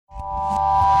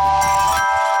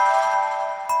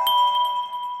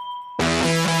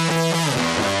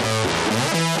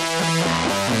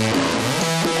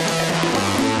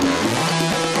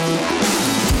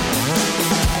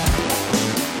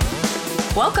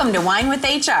Welcome to Wine with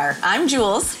HR. I'm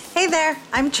Jules. Hey there,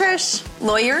 I'm Trish.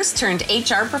 Lawyers turned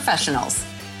HR professionals.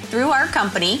 Through our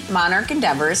company, Monarch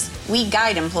Endeavors, we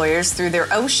guide employers through their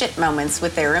oh shit moments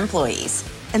with their employees.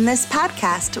 In this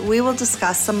podcast, we will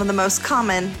discuss some of the most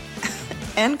common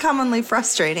and commonly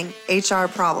frustrating HR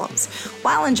problems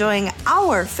while enjoying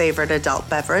our favorite adult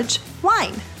beverage,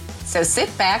 wine. So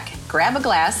sit back, grab a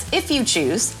glass if you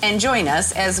choose, and join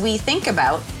us as we think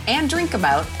about and drink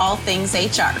about all things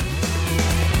HR.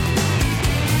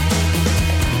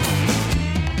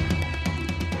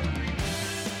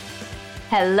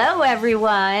 Hello,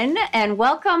 everyone, and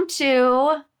welcome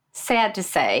to, sad to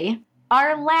say,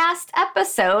 our last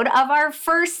episode of our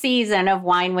first season of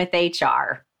Wine with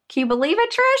HR. Can you believe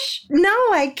it, Trish? No,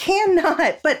 I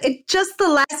cannot, but it's just the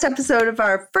last episode of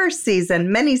our first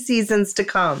season, many seasons to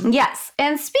come. Yes,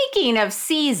 and speaking of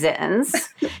seasons,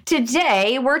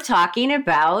 today we're talking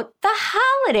about the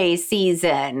holiday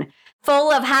season.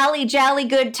 Full of holly jolly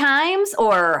good times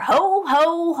or ho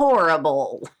ho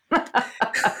horrible?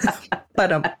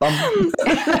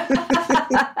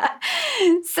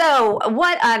 So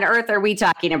what on earth are we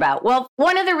talking about? Well,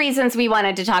 one of the reasons we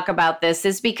wanted to talk about this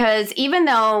is because even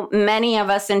though many of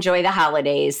us enjoy the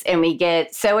holidays and we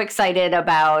get so excited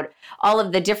about all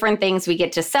of the different things we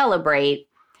get to celebrate,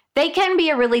 they can be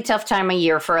a really tough time of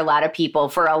year for a lot of people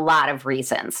for a lot of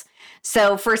reasons.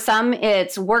 So for some,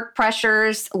 it's work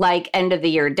pressures like end of the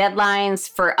year deadlines.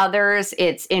 For others,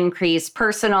 it's increased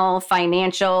personal,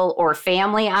 financial, or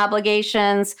family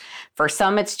obligations. For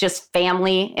some, it's just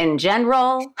family in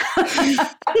general.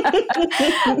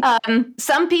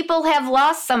 Some people have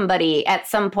lost somebody at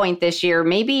some point this year,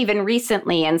 maybe even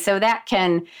recently. And so that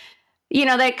can,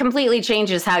 that completely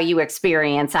changes how you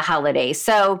experience a holiday.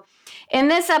 So in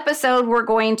this episode, we're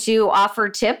going to offer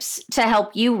tips to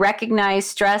help you recognize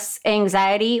stress,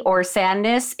 anxiety, or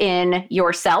sadness in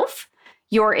yourself,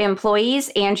 your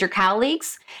employees, and your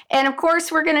colleagues. And of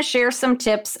course, we're going to share some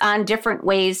tips on different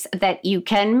ways that you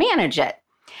can manage it.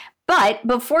 But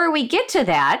before we get to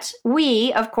that,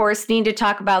 we, of course, need to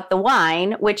talk about the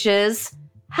wine, which is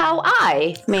how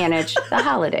I manage the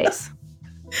holidays.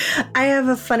 I have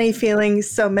a funny feeling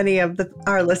so many of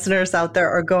our listeners out there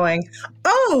are going,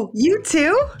 oh, you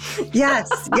too? Yes,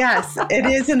 it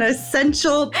is an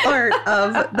essential part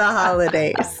of the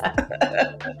holidays.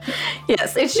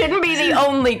 Yes, it shouldn't be the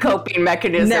only coping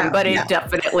mechanism, but it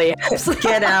definitely helps.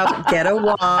 Get out, get a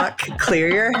walk,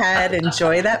 clear your head,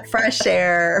 enjoy that fresh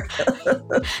air.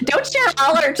 Don't share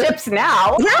all our tips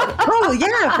now. Yeah. Oh,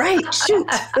 yeah, right. Shoot.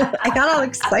 I got all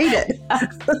excited.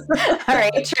 All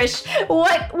right, Trish,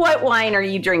 what wine are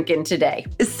you drinking today?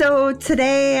 So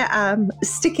today,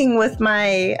 sticking with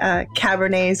my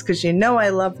Cabernets, because I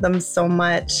love them so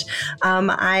much,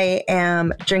 I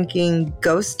am drinking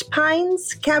Ghost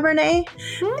Pines Cabernet.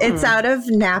 It's out of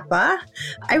Napa.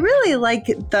 I really like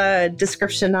the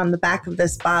description on the back of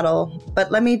this bottle,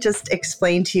 but let me just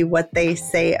explain to you what they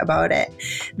say about it.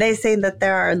 They say that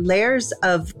there are layers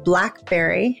of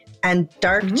blackberry and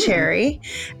dark cherry,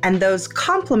 and those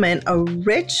complement a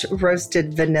rich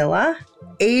roasted vanilla,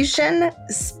 Asian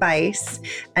spice,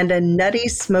 and a nutty,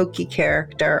 smoky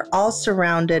character, all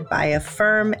surrounded by a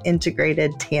firm,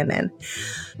 integrated tannin.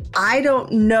 I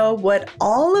don't know what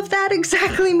all of that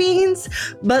exactly means,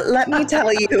 but let me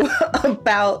tell you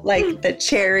about the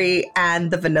cherry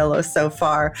and the vanilla so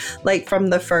far. From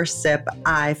the first sip,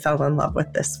 I fell in love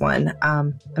with this one.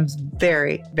 It was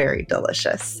very, very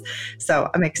delicious. So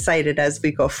I'm excited as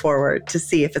we go forward to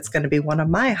see if it's going to be one of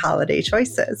my holiday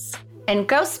choices. And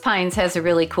Ghost Pines has a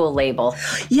really cool label.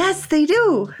 Yes, they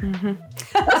do.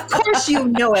 Of course you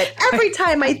know it. Every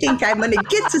time I think I'm going to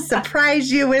get to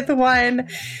surprise you with one.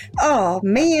 Oh,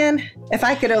 man. If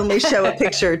I could only show a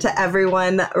picture to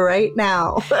everyone right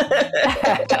now.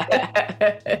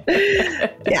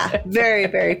 Yeah, very,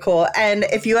 very cool. And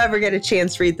if you ever get a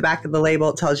chance, read the back of the label.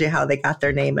 It tells you how they got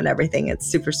their name and everything. It's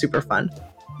super, super fun.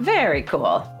 Very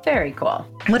cool. Very cool.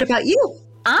 What about you?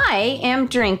 I am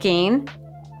drinking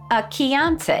a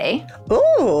Chianti.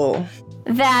 Ooh.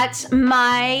 That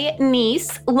my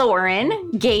niece,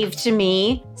 Lauren, gave to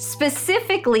me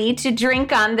specifically to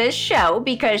drink on this show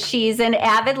because she's an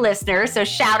avid listener. So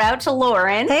shout out to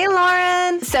Lauren. Hey,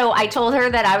 Lauren. So I told her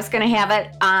that I was going to have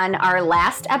it on our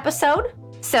last episode.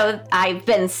 So I've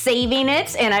been saving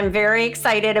it and I'm very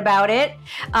excited about it.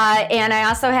 And I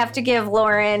also have to give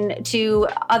Lauren two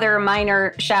other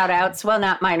minor shout outs. Well,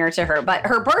 not minor to her, but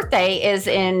her birthday is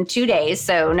in 2 days.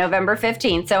 So November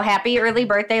 15th. So happy early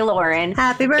birthday, Lauren.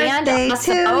 Happy birthday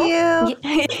to you.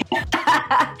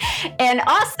 And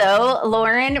also,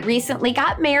 Lauren recently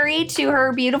got married to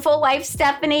her beautiful wife,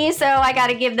 Stephanie. So I got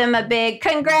to give them a big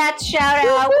congrats shout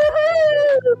out.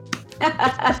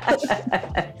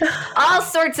 All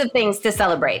sorts of things to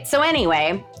celebrate. So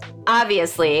anyway,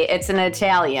 obviously it's an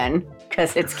Italian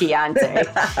because it's Chianti.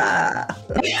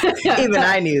 Even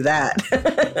I knew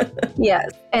that.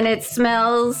 Yes. And it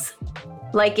smells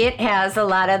like it has a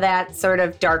lot of that sort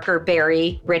of darker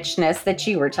berry richness that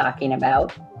you were talking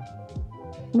about.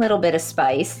 A little bit of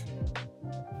spice.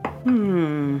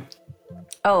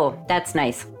 Oh, that's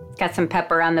nice. Got some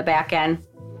pepper on the back end.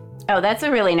 Oh, that's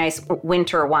a really nice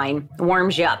winter wine.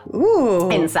 Warms you up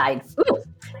inside. Ooh,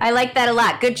 I like that a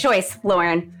lot. Good choice,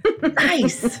 Lauren.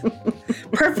 Nice.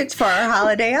 Perfect for our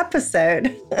holiday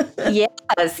episode. Yes.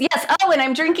 Oh, and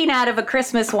I'm drinking out of a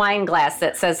Christmas wine glass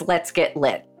that says, "Let's get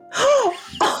lit."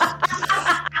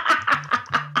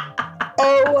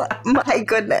 Oh my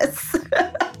goodness.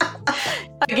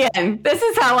 Again, this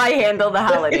is how I handle the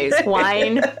holidays.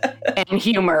 Wine and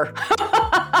humor.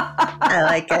 I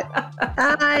like it.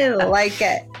 I like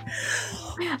it.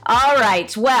 All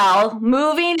right. Well,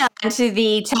 moving on to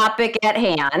the topic at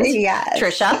hand. Yes.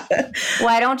 Trisha,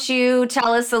 why don't you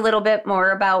tell us a little bit more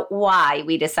about why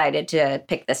we decided to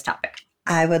pick this topic?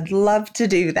 I would love to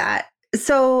do that.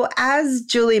 So, as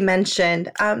Julie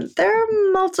mentioned, there are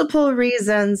multiple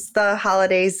reasons the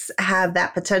holidays have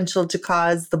that potential to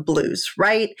cause the blues,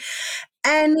 right?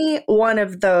 Any one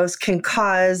of those can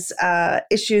cause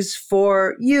issues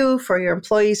for you, for your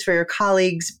employees, for your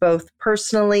colleagues, both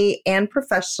personally and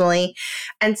professionally.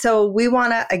 And so we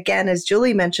want to, again, as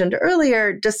Julie mentioned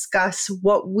earlier, discuss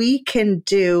what we can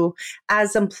do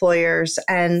as employers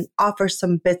and offer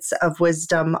some bits of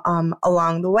wisdom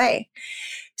along the way.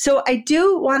 So I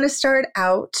do want to start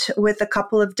out with a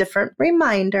couple of different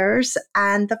reminders.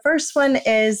 And the first one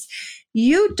is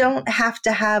you don't have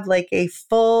to have like a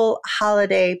full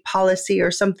holiday policy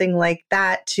or something like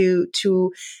that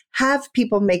to have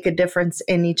people make a difference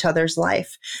in each other's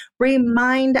life.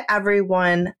 Remind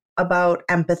everyone about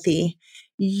empathy.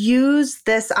 Use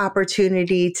this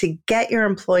opportunity to get your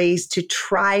employees to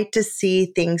try to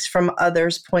see things from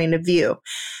others' point of view.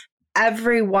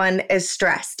 Everyone is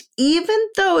stressed. Even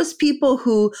those people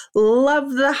who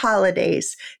love the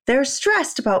holidays, they're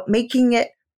stressed about making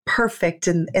it perfect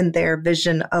in their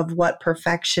vision of what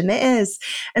perfection is.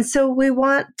 And so we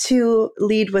want to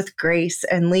lead with grace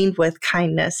and lead with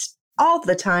kindness all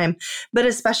the time, but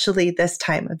especially this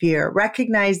time of year.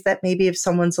 Recognize that maybe if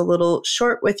someone's a little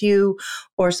short with you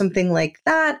or something like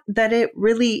that, that it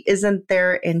really isn't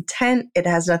their intent. It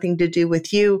has nothing to do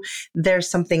with you. There's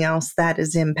something else that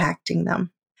is impacting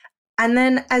them. And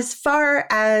then as far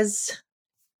as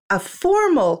a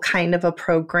formal kind of a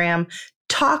program,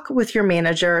 talk with your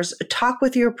managers, talk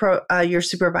with your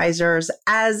supervisors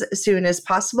as soon as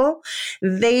possible.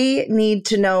 They need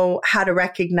to know how to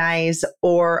recognize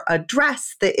or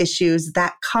address the issues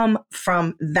that come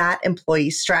from that employee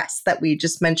stress that we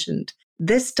just mentioned.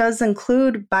 This does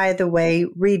include, by the way,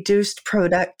 reduced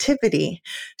productivity.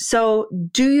 So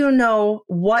do you know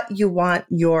what you want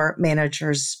your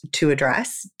managers to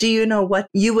address? Do you know what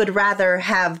you would rather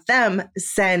have them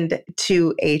send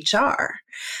to HR?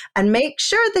 And make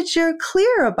sure that you're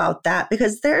clear about that,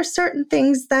 because there are certain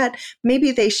things that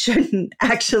maybe they shouldn't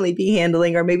actually be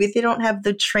handling, or maybe they don't have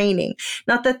the training.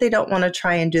 Not that they don't want to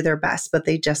try and do their best, but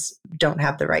they just don't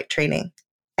have the right training.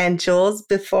 And Jules,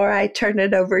 before I turn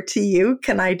it over to you,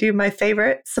 can I do my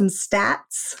favorite, some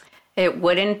stats? It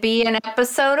wouldn't be an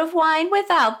episode of Wine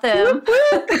without them.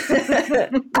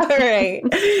 All right.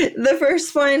 The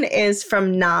first one is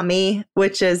from NAMI,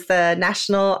 which is the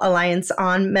National Alliance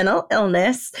on Mental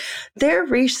Illness. Their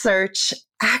research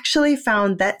actually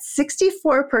found that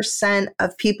 64%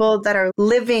 of people that are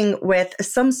living with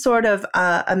some sort of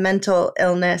a mental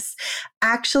illness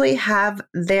actually have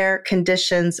their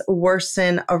conditions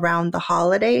worsen around the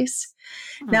holidays.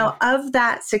 Now, of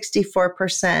that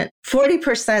 64%,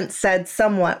 40% said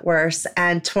somewhat worse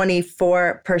and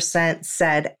 24%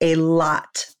 said a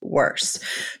lot worse.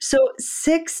 So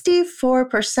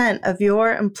 64% of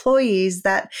your employees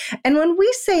and when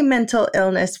we say mental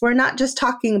illness, we're not just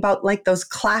talking about like those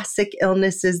classic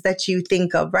illnesses that you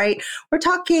think of, right? We're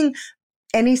talking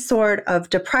any sort of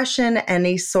depression,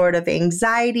 any sort of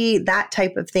anxiety, that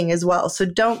type of thing as well. So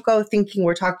don't go thinking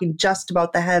we're talking just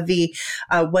about the heavy,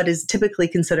 what is typically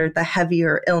considered the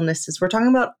heavier illnesses. We're talking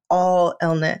about all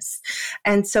illness.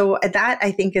 And so that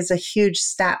I think is a huge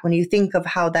stat when you think of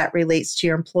how that relates to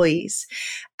your employees.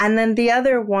 And then the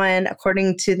other one,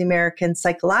 according to the American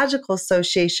Psychological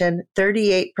Association,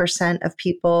 38% of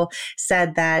people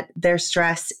said that their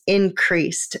stress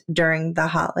increased during the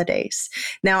holidays.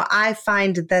 Now, I find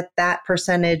that that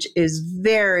percentage is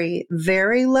very,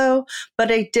 very low, but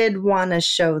I did want to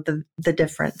show the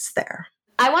difference there.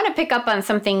 I want to pick up on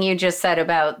something you just said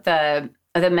about the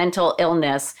mental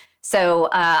illness. So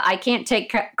I can't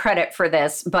take credit for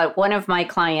this, but one of my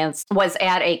clients was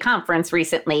at a conference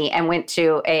recently and went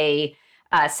to a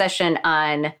session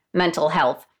on mental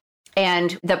health.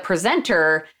 And the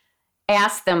presenter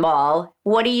asked them all,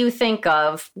 what do you think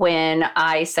of when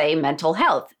I say mental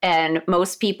health? And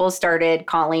most people started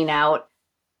calling out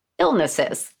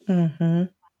illnesses,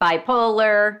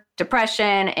 bipolar,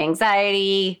 depression,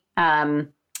 anxiety,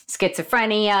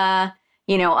 schizophrenia,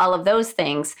 all of those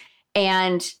things.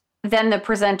 And then the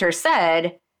presenter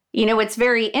said, it's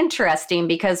very interesting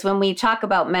because when we talk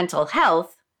about mental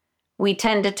health, we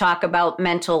tend to talk about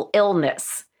mental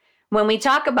illness. When we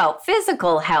talk about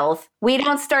physical health, we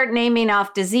don't start naming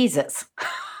off diseases.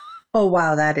 Oh,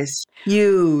 wow. That is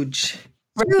huge.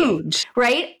 Huge.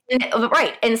 Right?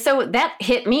 Right. And so that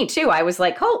hit me too. I was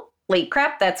like, holy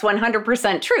crap, that's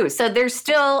 100% true. So there's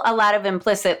still a lot of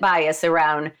implicit bias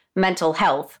around mental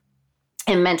health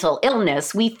and mental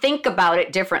illness. We think about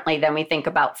it differently than we think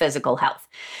about physical health.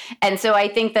 And so I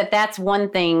think that that's one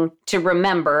thing to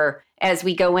remember as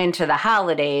we go into the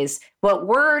holidays. What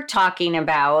we're talking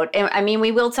about, I mean,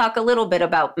 we will talk a little bit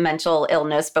about mental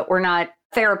illness, but we're not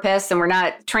therapists and we're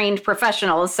not trained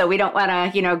professionals, so we don't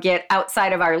want to, get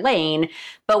outside of our lane.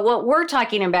 But what we're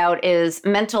talking about is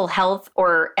mental health,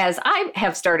 or as I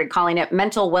have started calling it,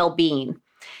 mental well-being.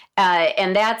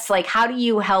 And that's like, how do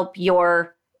you help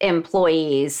your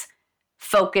employees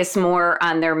focus more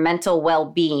on their mental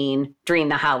well-being during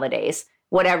the holidays,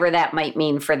 whatever that might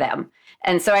mean for them.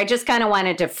 And so I just kind of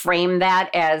wanted to frame that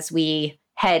as we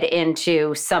head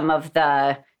into some of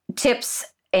the tips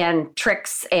and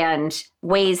tricks and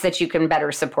ways that you can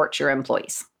better support your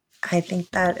employees. I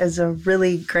think that is a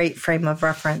really great frame of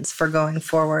reference for going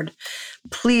forward.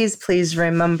 Please, please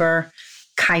remember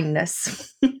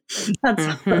kindness.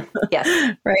 That's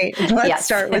yes. Right. Let's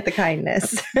start with the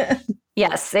kindness.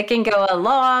 Yes, it can go a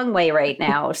long way right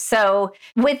now. So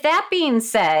with that being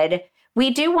said, we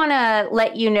do want to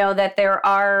let you know that there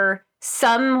are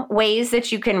some ways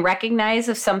that you can recognize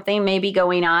if something may be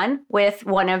going on with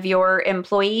one of your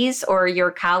employees or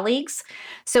your colleagues.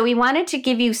 So we wanted to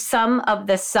give you some of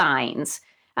the signs.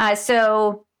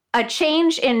 So a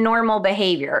change in normal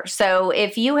behavior. So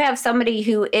if you have somebody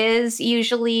who is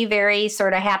usually very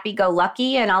sort of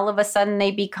happy-go-lucky and all of a sudden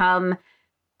they become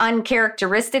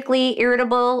uncharacteristically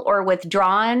irritable or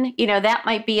withdrawn, that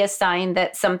might be a sign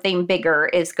that something bigger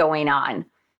is going on.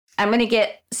 I'm going to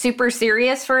get super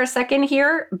serious for a second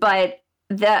here, but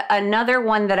another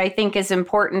one that I think is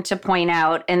important to point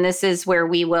out, and this is where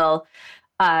we will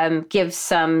give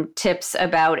some tips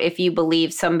about if you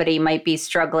believe somebody might be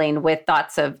struggling with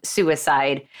thoughts of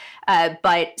suicide.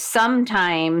 But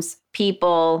sometimes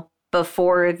people,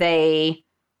 before they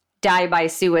die by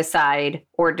suicide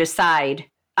or decide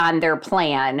on their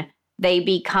plan, they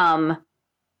become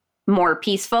more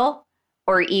peaceful,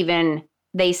 or even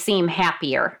they seem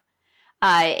happier.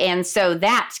 And so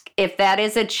if that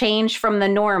is a change from the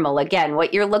normal, again,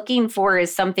 what you're looking for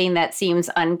is something that seems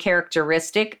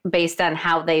uncharacteristic based on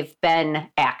how they've been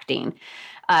acting.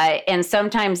 And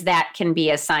sometimes that can be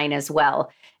a sign as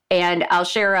well. And I'll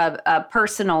share a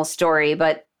personal story,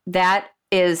 but that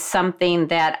is something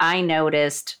that I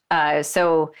noticed.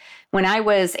 So when I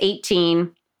was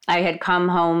 18, I had come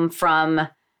home from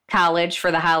college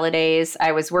for the holidays.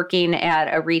 I was working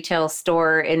at a retail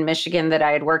store in Michigan that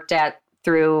I had worked at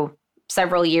through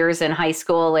several years in high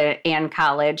school and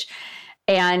college.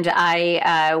 And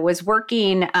I was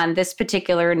working on this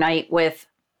particular night with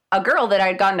a girl that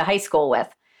I'd gone to high school with.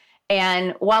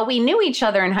 And while we knew each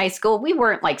other in high school, we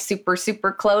weren't like super,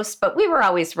 super close, but we were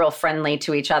always real friendly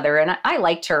to each other. And I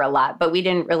liked her a lot, but we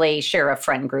didn't really share a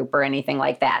friend group or anything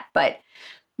like that. But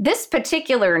this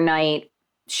particular night,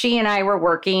 she and I were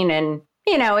working and,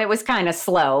 it was kind of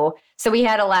slow. So we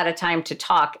had a lot of time to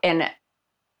talk. And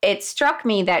it struck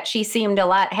me that she seemed a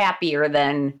lot happier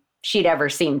than she'd ever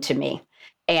seemed to me.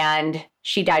 And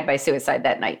she died by suicide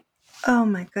that night. Oh,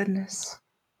 my goodness.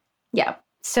 Yeah.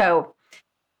 So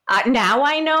now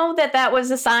I know that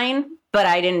was a sign, but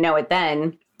I didn't know it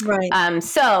then. Right.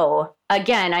 So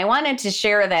again, I wanted to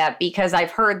share that because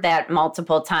I've heard that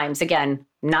multiple times. Again,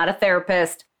 not a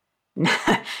therapist,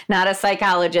 not a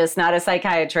psychologist, not a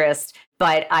psychiatrist,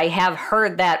 but I have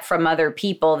heard that from other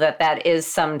people that is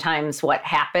sometimes what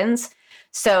happens.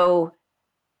 So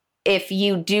if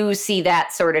you do see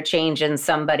that sort of change in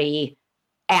somebody,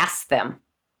 ask them.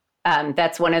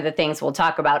 That's one of the things we'll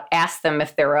talk about. Ask them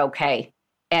if they're okay,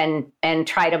 and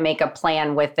try to make a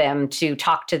plan with them to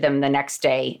talk to them the next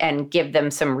day and give them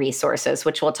some resources,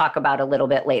 which we'll talk about a little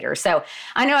bit later. So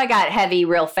I know I got heavy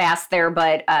real fast there,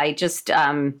 but I just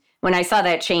when I saw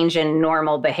that change in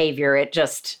normal behavior, it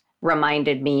just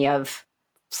reminded me of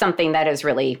something that has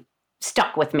really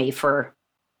stuck with me for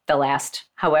the last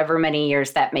however many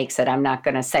years that makes it. I'm not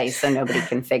going to say so nobody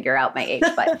can figure out my age,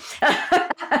 but.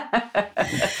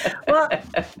 Well,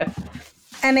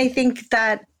 and I think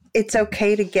that it's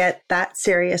okay to get that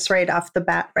serious right off the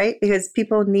bat, right? Because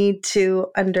people need to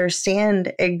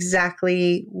understand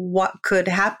exactly what could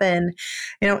happen.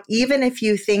 Even if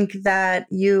you think that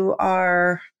you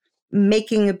are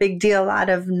making a big deal out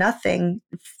of nothing,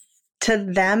 to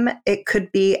them, it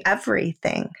could be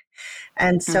everything.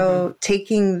 And so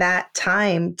taking that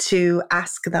time to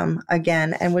ask them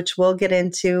again, and which we'll get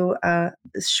into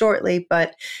shortly,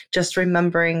 but just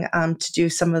remembering to do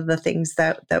some of the things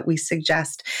that we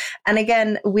suggest. And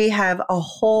again, we have a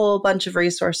whole bunch of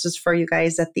resources for you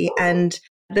guys at the end.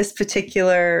 This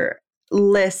particular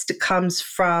list comes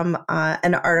from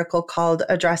an article called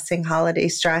Addressing Holiday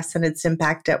Stress and Its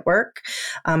Impact at Work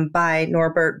by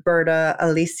Norbert Berta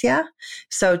Alicia.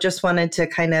 So just wanted to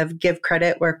kind of give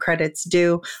credit where credit's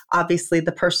due. Obviously,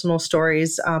 the personal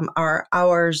stories are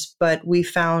ours, but we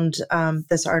found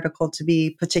this article to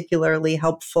be particularly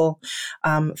helpful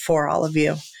for all of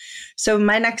you. So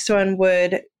my next one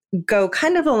would go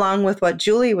kind of along with what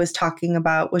Julie was talking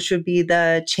about, which would be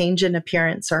the change in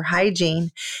appearance or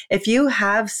hygiene. If you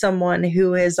have someone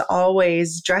who is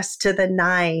always dressed to the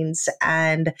nines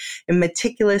and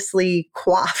meticulously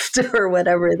coiffed or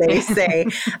whatever they say,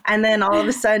 and then all of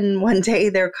a sudden one day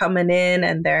they're coming in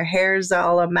and their hair's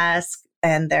all a mess,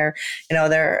 and their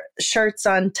shirts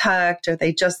untucked, or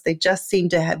they just seem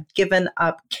to have given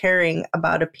up caring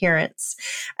about appearance.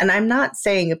 And I'm not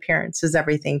saying appearance is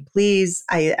everything. Please,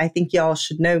 I think y'all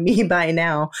should know me by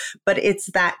now, but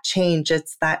it's that change.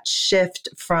 It's that shift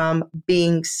from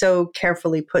being so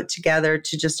carefully put together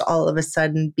to just all of a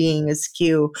sudden being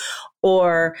askew,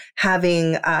 or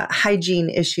having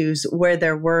hygiene issues where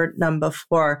there were none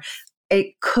before.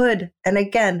 It could, and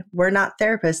again, we're not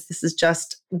therapists. This is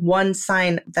just one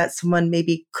sign that someone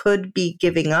maybe could be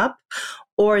giving up,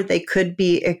 or they could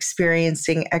be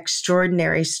experiencing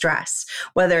extraordinary stress,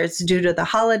 whether it's due to the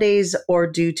holidays or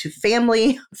due to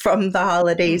family from the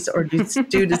holidays or due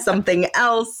to something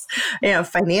else,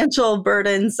 financial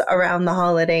burdens around the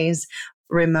holidays.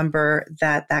 Remember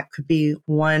that could be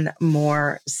one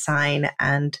more sign,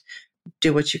 and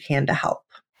do what you can to help.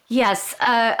 Yes,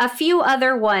 a few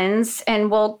other ones, and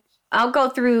I'll go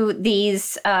through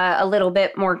these a little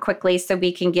bit more quickly so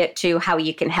we can get to how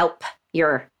you can help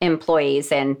your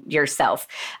employees and yourself.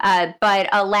 But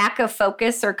a lack of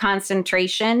focus or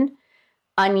concentration,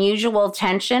 unusual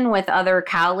tension with other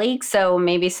colleagues. So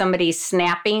maybe somebody's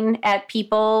snapping at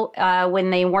people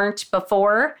when they weren't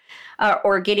before,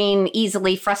 or getting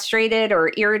easily frustrated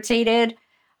or irritated.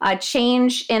 A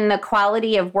change in the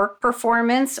quality of work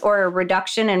performance or a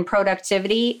reduction in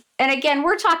productivity. And again,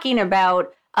 we're talking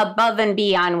about above and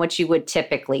beyond what you would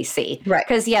typically see. Right.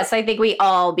 Because yes, I think we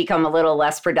all become a little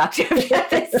less productive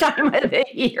at this time of the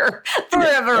year for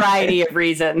a variety of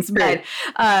reasons. But,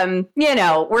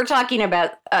 we're talking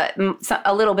about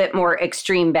a little bit more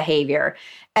extreme behavior.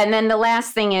 And then the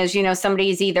last thing is,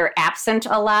 somebody's either absent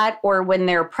a lot, or when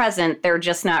they're present, they're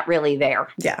just not really there.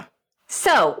 Yeah.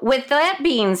 So with that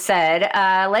being said,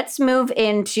 let's move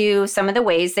into some of the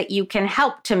ways that you can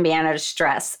help to manage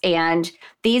stress. And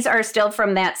these are still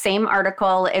from that same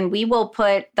article, and we will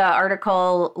put the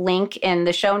article link in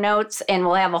the show notes, and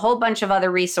we'll have a whole bunch of other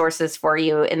resources for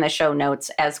you in the show notes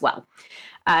as well.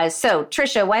 So,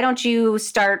 Tricia, why don't you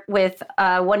start with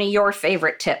one of your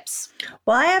favorite tips?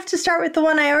 Well, I have to start with the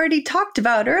one I already talked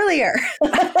about earlier.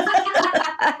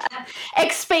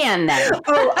 Expand then.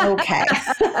 Oh, okay.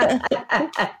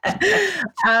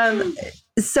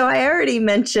 So I already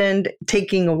mentioned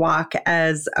taking a walk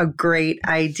as a great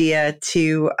idea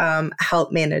to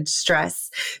help manage stress.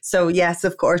 So yes,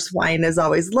 of course, wine is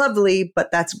always lovely,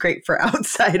 but that's great for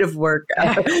outside of work.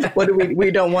 We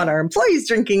don't want our employees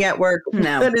drinking at work.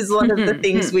 No. That is one of the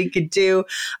things we could do.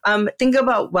 Think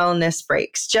about wellness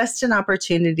breaks, just an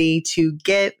opportunity to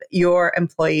get your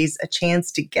employees a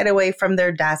chance to get away from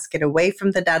their desk, get away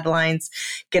from the deadlines,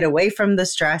 get away from the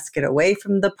stress, get away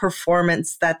from the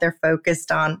performance that they're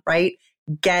focused on, right?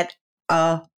 Get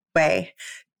away.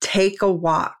 Take a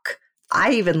walk.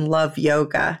 I even love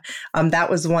yoga. That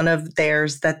was one of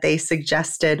theirs that they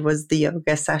suggested, was the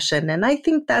yoga session. And I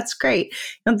think that's great.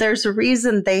 There's a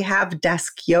reason they have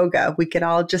desk yoga. We could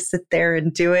all just sit there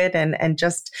and do it and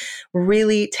just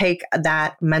really take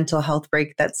that mental health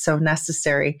break that's so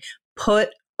necessary. Put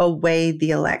away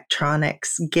the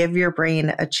electronics. Give your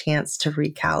brain a chance to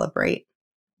recalibrate.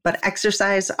 But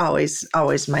exercise, always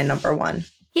my number one.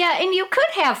 Yeah, and you could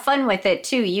have fun with it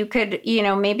too. You could,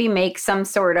 maybe make some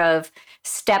sort of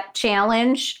step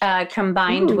challenge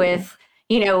combined Ooh, with,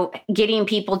 getting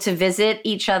people to visit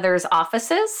each other's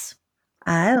offices.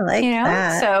 I like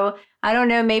that. So I don't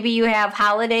know, maybe you have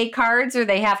holiday cards or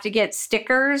they have to get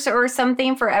stickers or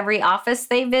something for every office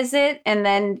they visit. And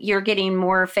then you're getting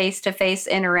more face-to-face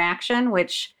interaction,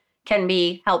 which can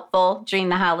be helpful during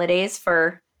the holidays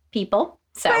for people.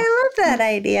 So I love that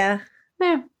idea.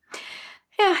 yeah.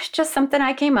 Yeah, just something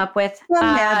I came up with.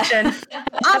 Imagine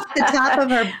off the top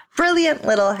of her brilliant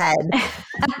little head.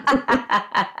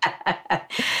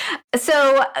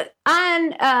 So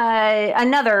on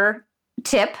another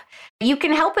tip, you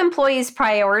can help employees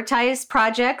prioritize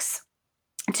projects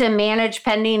to manage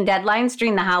pending deadlines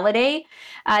during the holiday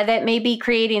that may be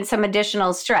creating some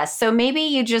additional stress. So maybe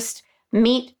you just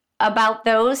meet about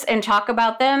those and talk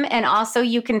about them. And also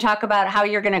you can talk about how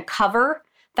you're going to cover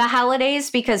the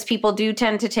holidays because people do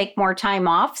tend to take more time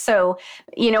off. So,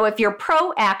 if you're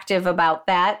proactive about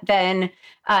that, then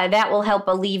that will help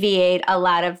alleviate a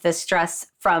lot of the stress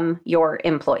from your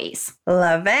employees.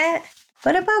 Love it.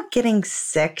 What about getting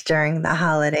sick during the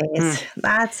holidays?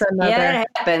 That's another. Yeah, it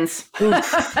happens.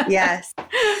 Oof, yes.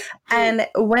 And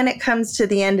when it comes to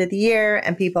the end of the year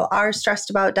and people are stressed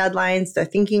about deadlines, they're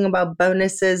thinking about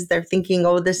bonuses, they're thinking,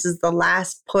 oh, this is the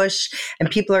last push,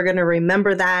 and people are going to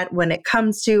remember that when it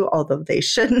comes to, although they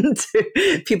shouldn't,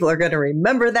 people are going to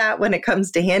remember that when it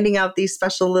comes to handing out these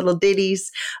special little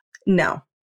ditties. No.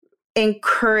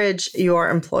 Encourage your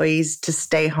employees to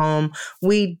stay home.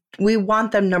 We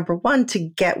want them, number one, to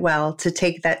get well, to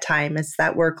take that time. It's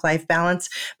that work-life balance.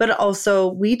 But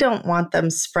also, we don't want them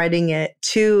spreading it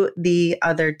to the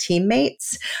other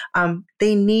teammates.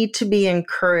 They need to be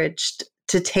encouraged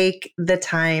to take the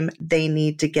time they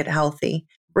need to get healthy.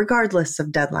 Regardless of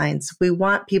deadlines, we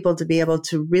want people to be able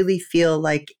to really feel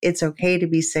like it's okay to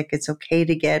be sick. It's okay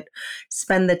to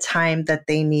spend the time that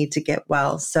they need to get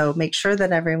well. So make sure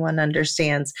that everyone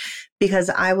understands, because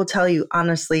I will tell you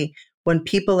honestly, when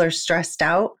people are stressed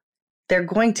out, they're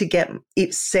going to get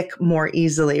sick more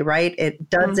easily, right? It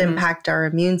does impact our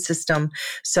immune system.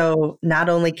 So not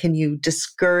only can you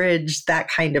discourage that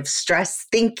kind of stress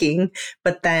thinking,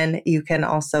 but then you can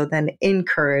also then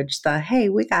encourage hey,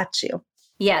 we got you.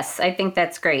 Yes, I think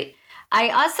that's great. I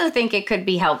also think it could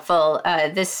be helpful.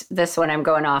 This one, I'm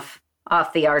going off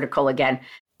the article again.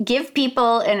 Give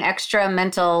people an extra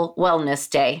mental wellness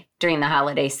day during the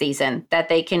holiday season that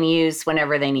they can use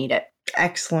whenever they need it.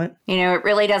 Excellent. It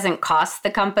really doesn't cost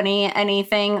the company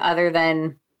anything other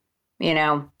than,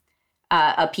 a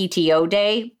PTO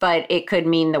day, but it could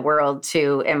mean the world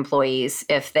to employees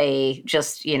if they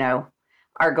just,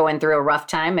 are going through a rough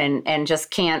time and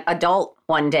just can't adult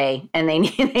one day and they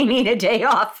need a day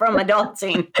off from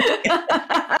adulting.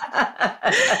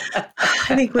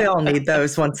 I think we all need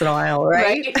those once in a while,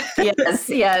 right?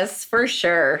 Yes, for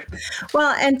sure.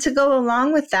 Well, and to go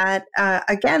along with that,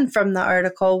 again, from the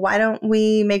article, why don't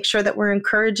we make sure that we're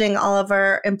encouraging all of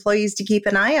our employees to keep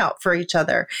an eye out for each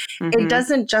other? It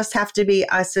doesn't just have to be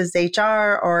us as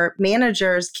HR or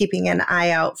managers keeping an eye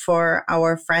out for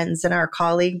our friends and our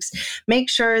colleagues. Make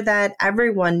sure that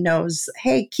everyone knows,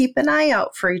 hey, keep an eye out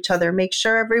for each other. Make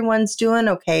sure everyone's doing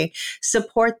okay.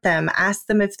 Support them. Ask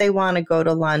them if they want to go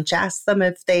to lunch. Ask them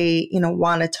if they,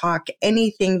 want to talk.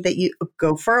 Anything that you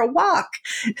go for a walk.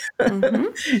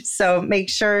 So make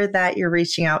sure that you're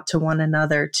reaching out to one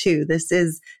another too. This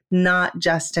is not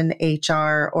just an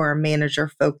HR or manager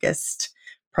focused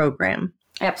program.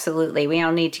 Absolutely. We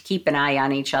all need to keep an eye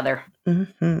on each other.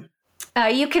 You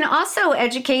can also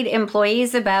educate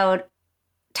employees about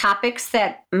topics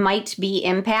that might be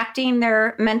impacting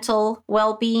their mental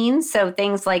well-being. So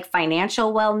things like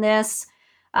financial wellness,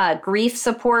 grief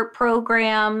support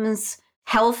programs,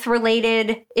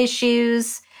 health-related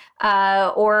issues,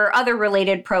 or other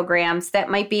related programs that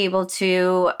might be able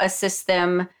to assist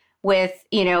them with,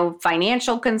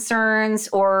 financial concerns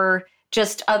or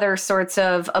just other sorts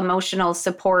of emotional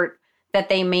support that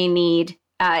they may need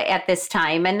at this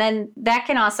time. And then that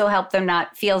can also help them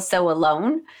not feel so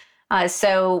alone.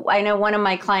 So I know one of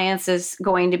my clients is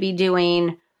going to be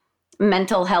doing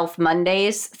mental health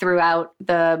Mondays throughout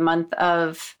the month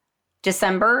of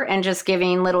December and just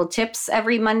giving little tips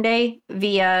every Monday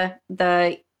via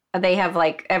they have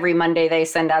every Monday they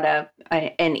send out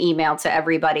an email to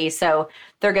everybody. So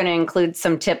they're going to include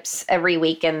some tips every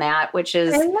week in that, which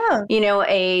is,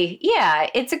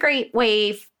 it's a great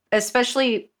way,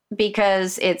 especially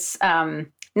because it's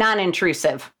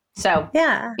non-intrusive. So,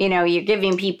 you're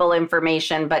giving people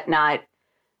information, but not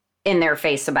in their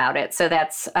face about it. So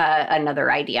that's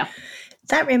another idea.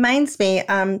 That reminds me,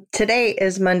 today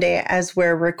is Monday as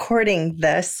we're recording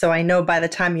this. So I know by the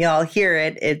time y'all hear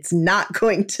it, it's not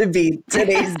going to be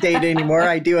today's date anymore.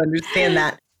 I do understand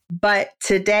that. But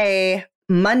today,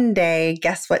 Monday,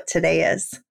 guess what today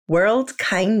is? World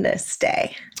Kindness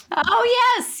Day.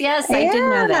 Oh, yes, I did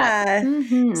know that.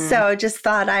 Mm-hmm. So just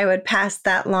thought I would pass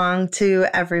that along to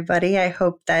everybody. I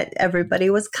hope that everybody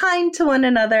was kind to one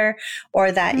another,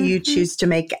 or that you choose to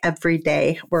make every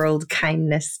day World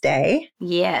Kindness Day.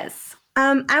 Yes.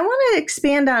 I want to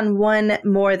expand on one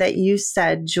more that you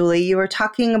said, Julie. You were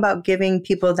talking about giving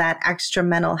people that extra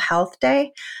mental health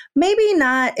day. Maybe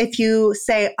not if you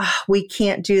say, we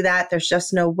can't do that, there's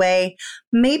just no way.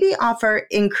 Maybe offer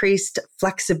increased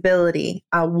flexibility.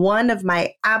 One of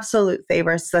my absolute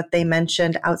favorites that they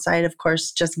mentioned outside, of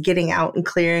course, just getting out and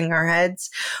clearing our heads,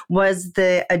 was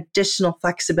the additional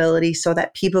flexibility so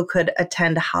that people could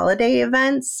attend holiday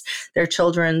events, their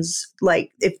children's,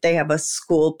 like if they have a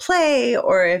school play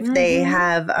or if they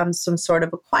have some sort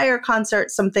of a choir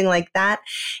concert, something like that.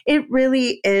 It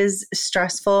really is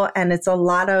stressful, and it's a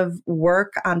lot of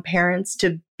work on parents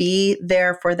to be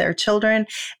there for their children.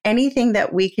 Anything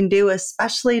that we can do,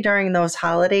 especially during those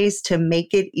holidays, to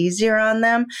make it easier on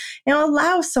them,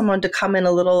 allow someone to come in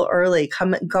a little early,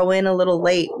 go in a little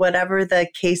late, whatever the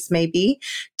case may be,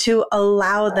 to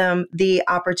allow them the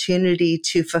opportunity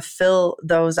to fulfill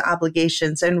those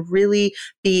obligations and really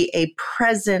be a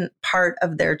present part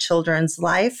of their children's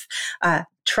life.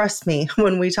 Trust me,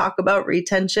 when we talk about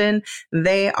retention,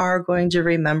 they are going to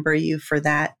remember you for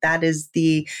that. That is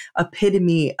the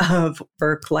epitome of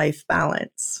work-life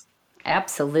balance.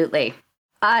 Absolutely.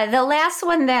 The last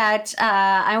one that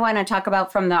I want to talk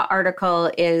about from the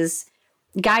article is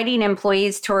guiding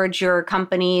employees towards your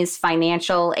company's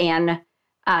financial and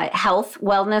health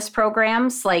wellness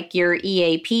programs, like your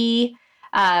EAP,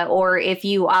 or if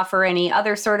you offer any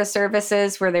other sort of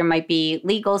services where there might be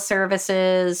legal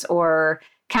services or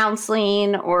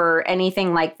counseling or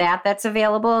anything like that that's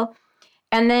available.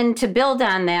 And then to build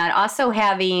on that, also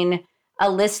having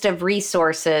a list of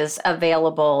resources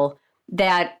available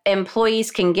that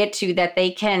employees can get to that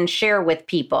they can share with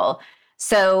people.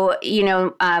 So,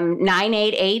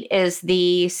 988 is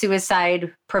the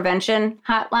suicide prevention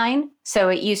hotline. So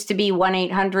it used to be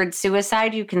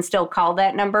 1-800-SUICIDE. You can still call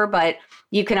that number, but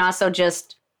you can also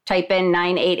just type in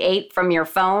 988 from your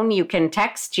phone. You can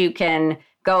text, you can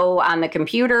go on the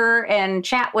computer and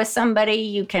chat with somebody,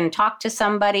 you can talk to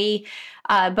somebody.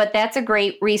 But that's a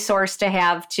great resource to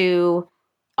have to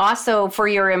also for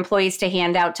your employees to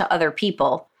hand out to other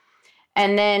people.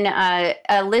 And then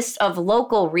a list of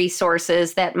local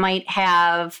resources that might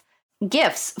have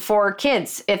gifts for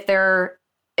kids if they're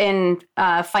in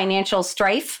financial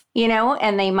strife,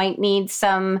 and they might need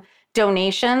some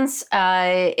donations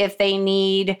if they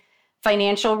need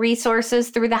financial resources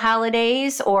through the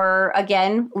holidays or,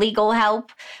 again, legal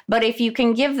help. But if you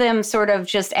can give them sort of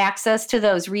just access to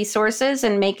those resources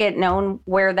and make it known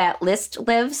where that list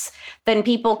lives, then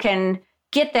people can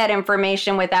get that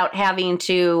information without having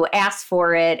to ask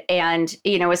for it. And,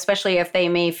 especially if they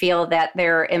may feel that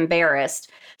they're embarrassed.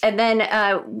 And then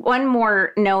one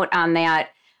more note on that.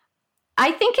 I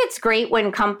think it's great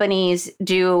when companies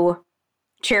do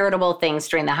charitable things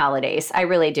during the holidays. I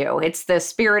really do. It's the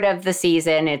spirit of the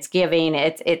season. It's giving.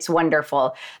 It's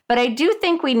wonderful. But I do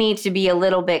think we need to be a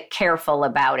little bit careful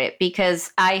about it,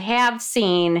 because I have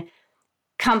seen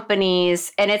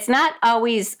companies, and it's not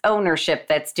always ownership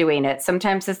that's doing it.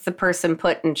 Sometimes it's the person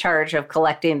put in charge of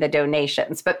collecting the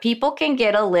donations, but people can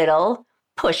get a little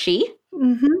pushy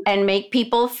and make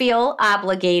people feel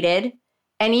obligated.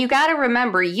 And you got to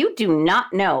remember, you do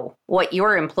not know what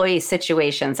your employees'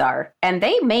 situations are, and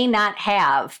they may not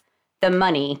have the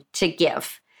money to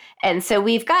give. And so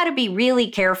we've got to be really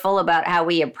careful about how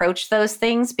we approach those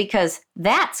things, because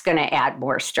that's going to add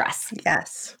more stress.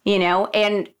 Yes.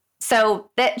 And so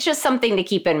that's just something to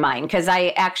keep in mind, because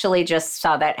I actually just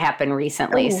saw that happen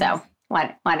recently. Oh. So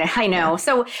what I know.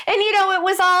 So, and it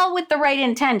was all with the right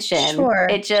intention. Sure.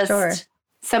 It just,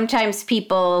 sometimes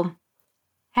people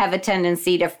have a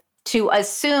tendency to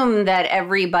assume that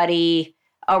everybody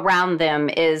around them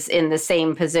is in the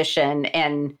same position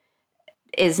and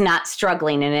is not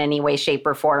struggling in any way, shape,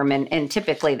 or form. And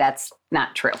typically that's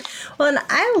not true. Well, and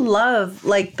I love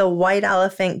like the white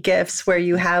elephant gifts where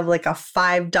you have like a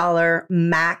 $5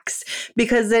 max,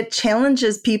 because it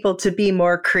challenges people to be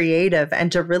more creative and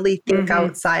to really think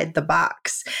outside the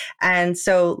box. And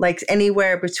so like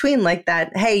anywhere between like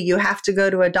that, hey, you have to go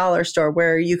to a dollar store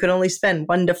where you can only spend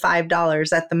 $1 to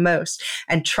 $5 at the most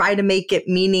and try to make it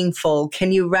meaningful.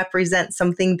 Can you represent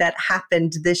something that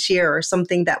happened this year or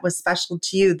something that was special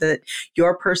to you that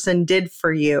your person did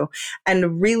for you?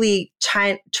 And really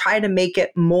try to make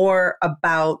it more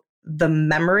about the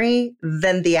memory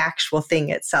than the actual thing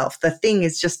itself. The thing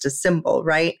is just a symbol,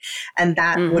 right? And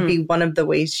that would be one of the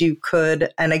ways you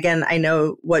could. And again, I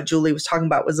know what Julie was talking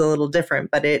about was a little different,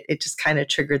 but it just kind of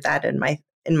triggered that in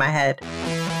my head.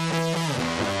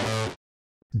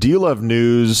 Do you love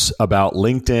news about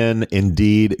LinkedIn,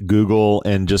 Indeed, Google,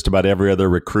 and just about every other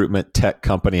recruitment tech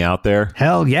company out there?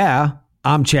 Hell yeah.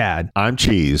 I'm Chad. I'm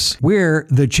Cheese. We're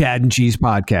the Chad and Cheese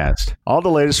Podcast. All the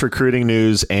latest recruiting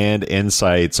news and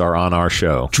insights are on our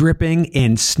show. Dripping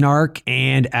in snark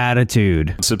and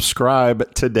attitude.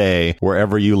 Subscribe today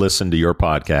wherever you listen to your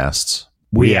podcasts.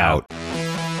 We out.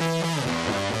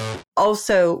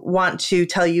 Also want to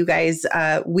tell you guys,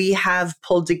 we have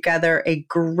pulled together a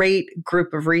great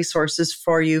group of resources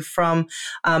for you from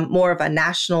more of a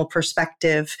national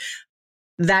perspective.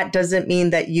 That doesn't mean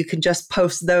that you can just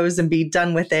post those and be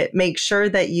done with it. Make sure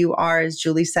that you are, as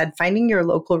Julie said, finding your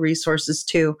local resources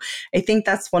too. I think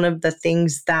that's one of the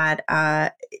things that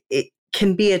it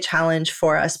can be a challenge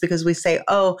for us, because we say,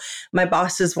 oh, my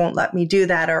bosses won't let me do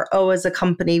that, or oh, as a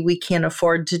company, we can't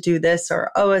afford to do this,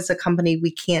 or oh, as a company, we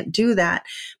can't do that.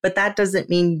 But that doesn't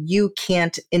mean you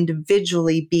can't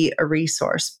individually be a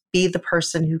resource. Be the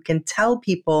person who can tell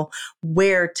people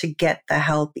where to get the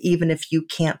help, even if you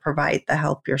can't provide the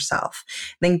help yourself.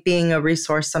 I think being a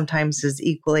resource sometimes is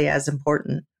equally as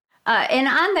important. And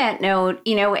on that note,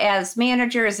 as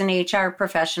managers and HR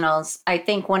professionals, I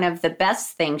think one of the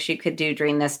best things you could do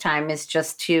during this time is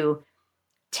just to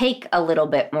take a little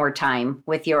bit more time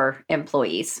with your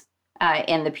employees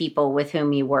and the people with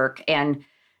whom you work, and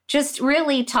just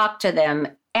really talk to them,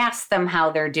 ask them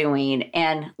how they're doing,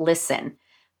 and listen.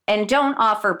 And don't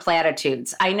offer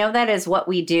platitudes. I know that is what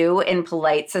we do in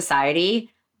polite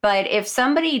society, but if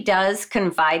somebody does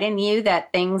confide in you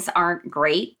that things aren't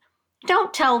great,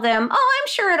 don't tell them, oh, I'm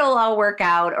sure it'll all work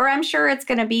out, or I'm sure it's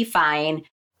going to be fine.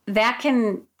 That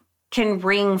can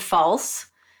ring false.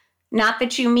 Not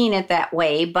that you mean it that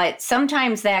way, but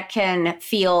sometimes that can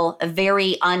feel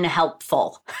very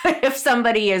unhelpful if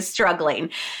somebody is struggling.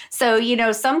 So,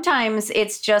 sometimes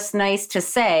it's just nice to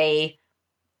say,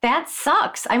 that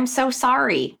sucks. I'm so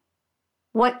sorry.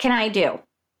 What can I do?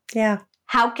 Yeah.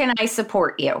 How can I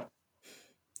support you?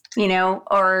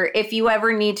 Or if you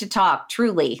ever need to talk,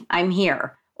 truly, I'm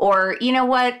here. Or, you know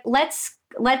what? Let's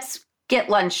get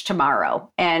lunch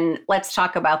tomorrow and let's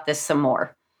talk about this some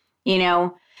more.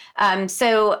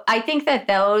 So I think that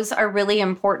those are really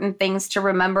important things to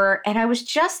remember. And I was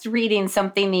just reading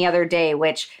something the other day,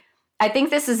 which I think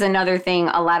this is another thing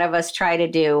a lot of us try to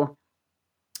do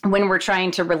when we're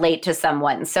trying to relate to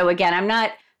someone. So again, I'm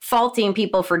not faulting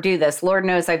people for do this. Lord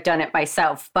knows I've done it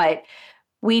myself, but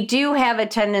we do have a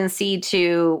tendency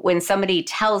to, when somebody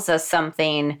tells us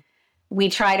something, we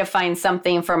try to find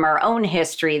something from our own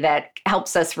history that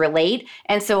helps us relate.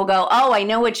 And so we'll go, oh, I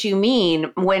know what you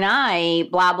mean when I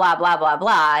blah, blah, blah, blah,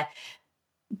 blah.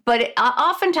 But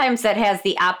oftentimes that has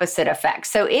the opposite effect.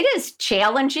 So it is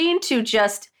challenging to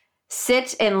just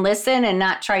sit and listen and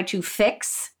not try to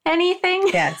fix anything.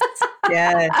 Yes.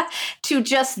 To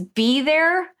just be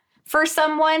there for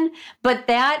someone. But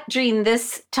that during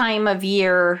this time of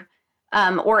year,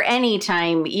 or any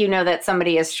time that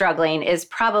somebody is struggling, is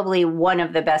probably one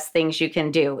of the best things you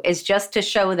can do, is just to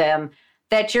show them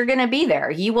that you're going to be there.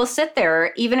 You will sit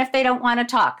there even if they don't want to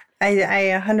talk.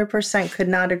 I 100% could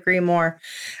not agree more.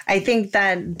 I think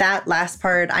that last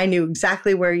part, I knew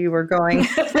exactly where you were going.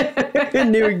 I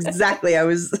knew exactly. I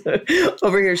was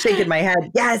over here shaking my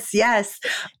head. Yes.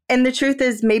 And the truth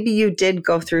is, maybe you did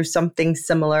go through something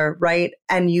similar, right?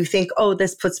 And you think, oh,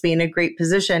 this puts me in a great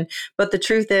position. But the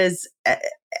truth is,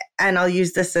 and I'll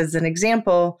use this as an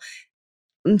example,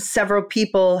 several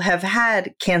people have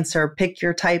had cancer, pick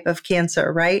your type of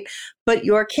cancer, right? But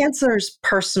your cancer is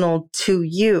personal to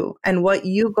you, and what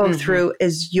you go through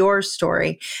is your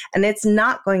story. And it's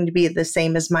not going to be the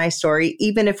same as my story,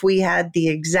 even if we had the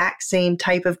exact same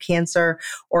type of cancer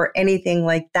or anything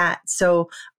like that. So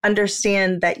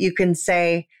understand that you can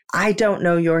say, I don't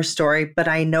know your story, but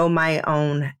I know my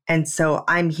own. And so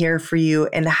I'm here for you,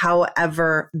 and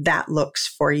however that looks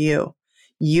for you.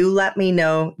 You let me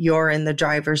know you're in the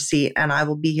driver's seat, and I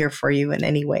will be here for you in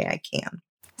any way I can.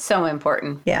 So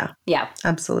important. Yeah, Yeah.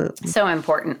 absolutely. So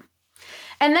important.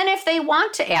 And then if they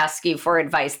want to ask you for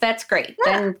advice, that's great.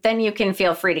 Yeah. Then you can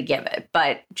feel free to give it.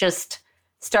 But just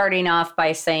starting off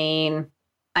by saying,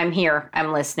 I'm here,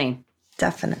 I'm listening.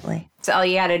 Definitely. That's all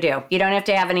you got to do. You don't have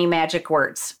to have any magic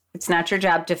words. It's not your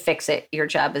job to fix it. Your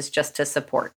job is just to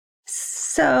support.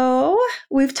 So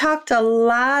we've talked a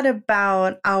lot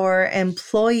about our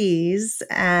employees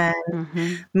and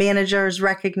managers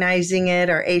recognizing it,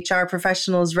 or HR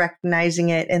professionals recognizing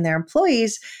it in their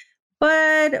employees.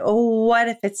 But what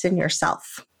if it's in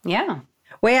yourself? Yeah.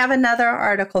 We have another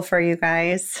article for you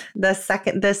guys. The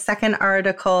second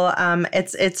article,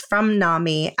 it's from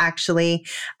NAMI actually,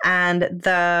 and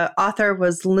the author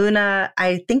was Luna.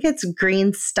 I think it's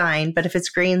Greenstein, but if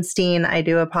it's Greenstein, I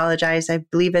do apologize. I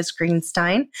believe it's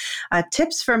Greenstein.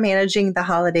 Tips for managing the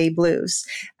holiday blues.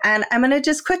 And I'm going to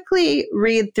just quickly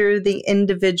read through the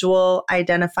individual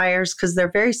identifiers because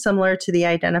they're very similar to the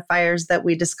identifiers that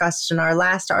we discussed in our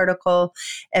last article.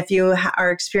 If you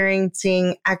are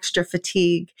experiencing extra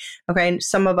fatigue, okay,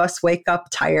 some of us wake up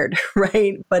tired,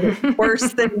 right? But it's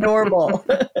worse than normal.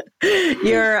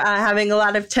 You're having a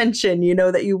lot of tension. You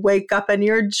know that you wake up and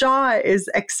your jaw is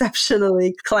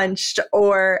exceptionally clenched,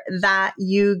 or that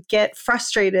you get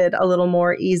frustrated a little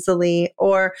more easily,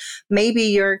 or maybe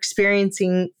you're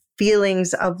experiencing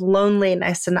feelings of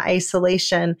loneliness and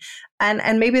isolation.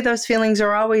 And maybe those feelings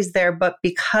are always there, but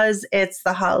because it's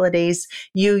the holidays,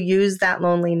 you use that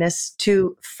loneliness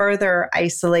to further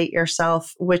isolate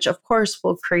yourself, which of course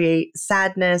will create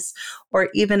sadness or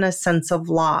even a sense of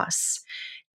loss.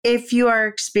 If you are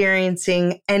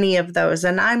experiencing any of those,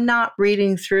 and I'm not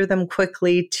reading through them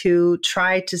quickly to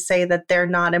try to say that they're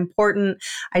not important,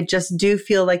 I just do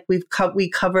feel like we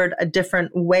covered a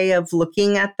different way of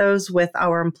looking at those with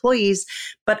our employees,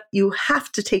 but you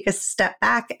have to take a step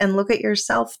back and look at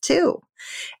yourself too.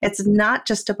 It's not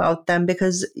just about them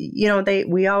because, you know,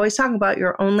 we always talk about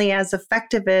you're only as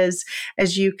effective as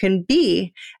you can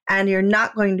be, and you're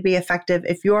not going to be effective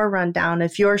if you're run down,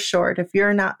 if you're short, if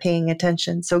you're not paying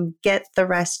attention. So get the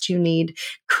rest you need.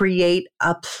 Create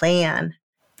a plan.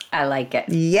 I like it.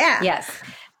 Yeah.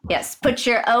 Yes. Put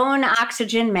your own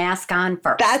oxygen mask on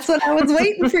first. That's what I was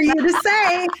waiting for you to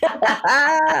say.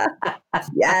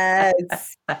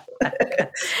 Yes.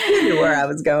 You knew where I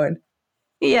was going.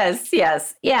 Yes.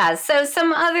 Yeah. So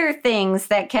some other things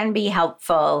that can be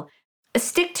helpful.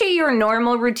 Stick to your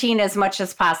normal routine as much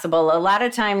as possible. A lot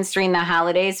of times during the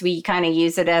holidays, we kind of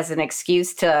use it as an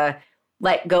excuse to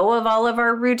let go of all of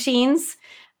our routines,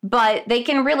 but they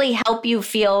can really help you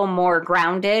feel more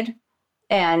grounded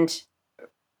and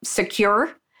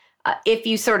secure if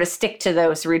you sort of stick to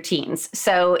those routines.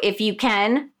 So if you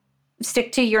can,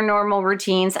 stick to your normal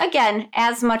routines, again,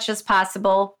 as much as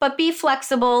possible, but be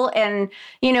flexible. And,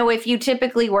 you know, if you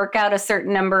typically work out a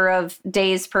certain number of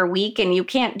days per week and you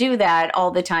can't do that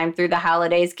all the time through the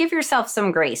holidays, give yourself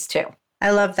some grace too. I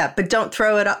love that, but don't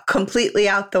throw it up completely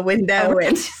out the window.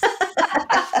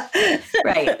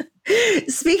 Right.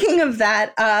 Speaking of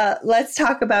that, let's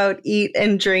talk about eat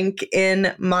and drink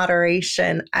in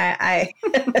moderation.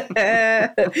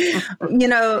 You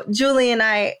know, Julie and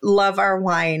I love our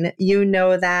wine. You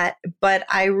know that, but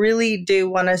I really do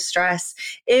want to stress,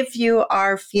 if you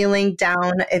are feeling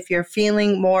down, if you're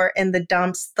feeling more in the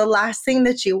dumps, the last thing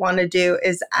that you want to do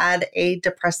is add a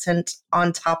depressant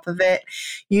on top of it.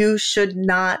 You should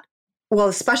not. Well,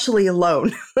 especially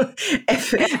alone.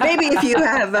 If you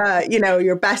have,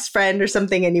 your best friend or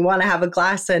something and you want to have a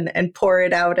glass and pour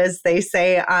it out, as they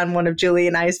say on one of Julie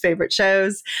and I's favorite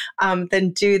shows,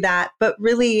 then do that. But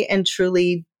really and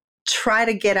truly try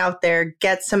to get out there,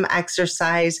 get some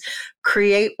exercise,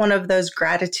 create one of those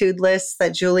gratitude lists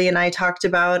that Julie and I talked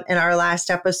about in our last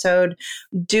episode.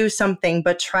 Do something,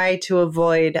 but try to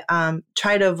avoid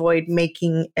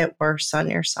making it worse on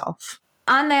yourself.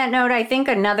 On that note, I think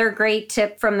another great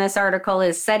tip from this article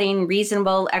is setting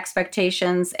reasonable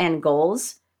expectations and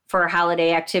goals for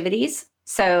holiday activities.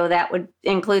 So that would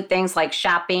include things like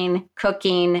shopping,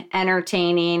 cooking,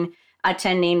 entertaining,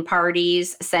 attending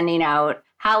parties, sending out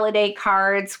holiday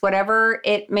cards, whatever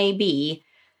it may be.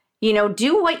 You know,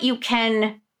 do what you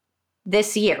can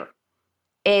this year.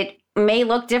 It may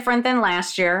look different than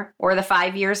last year or the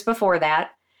 5 years before that,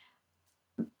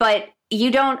 but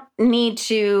you don't need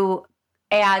to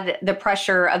add the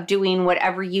pressure of doing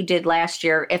whatever you did last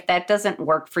year if that doesn't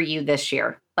work for you this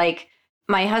year. Like,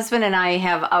 my husband and I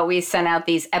have always sent out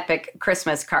these epic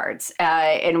Christmas cards,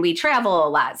 and we travel a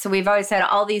lot. So we've always had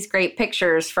all these great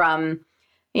pictures from,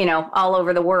 all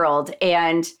over the world.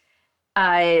 And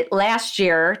Last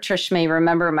year, Trish may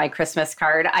remember my Christmas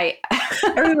card. I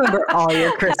remember all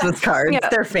your Christmas cards. Yeah.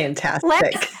 They're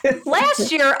fantastic.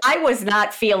 Last year, I was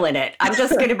not feeling it. I'm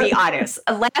just going to be honest.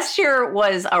 Last year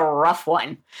was a rough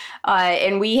one.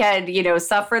 And we had,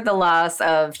 suffered the loss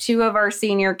of 2 of our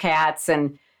senior cats.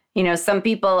 And, some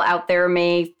people out there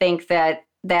may think that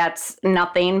that's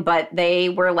nothing, but they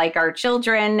were like our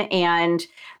children. And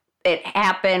it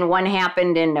happened. One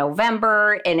happened in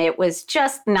November, and it was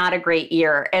just not a great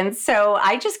year. And so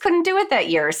I just couldn't do it that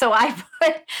year. So I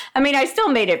still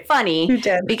made it funny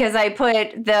because I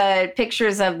put the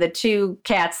pictures of the 2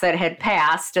 cats that had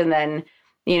passed and then,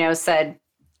 said,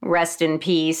 rest in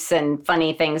peace and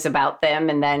funny things about them.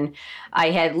 And then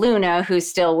I had Luna, who's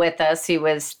still with us, who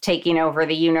was taking over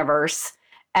the universe.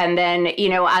 And then,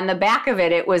 on the back of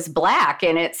it, it was black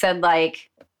and it said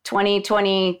like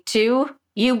 2022.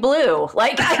 You blew.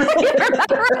 Like, I don't even remember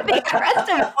the rest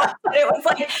of it. But it was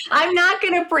like, I'm not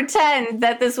going to pretend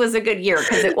that this was a good year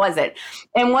because it wasn't.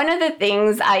 And one of the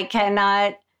things I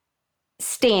cannot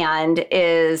stand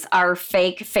is our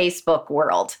fake Facebook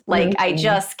world. Like, I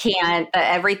just can't.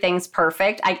 Everything's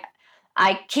perfect.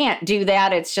 I can't do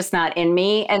that. It's just not in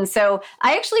me. And so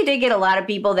I actually did get a lot of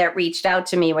people that reached out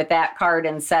to me with that card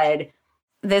and said,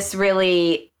 this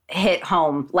really hit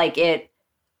home. Like,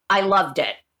 I loved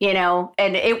it.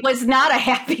 And it was not a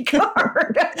happy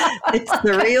card. It's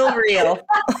the real.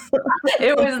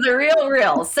 It was the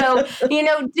real. So,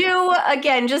 do,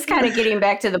 again, just kind of getting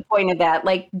back to the point of that,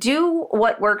 like, do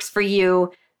what works for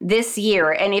you this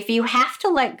year. And if you have to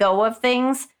let go of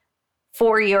things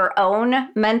for your own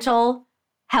mental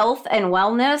health and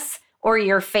wellness or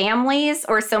your family's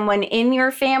or someone in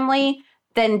your family,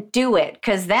 then do it,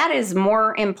 because that is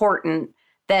more important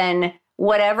than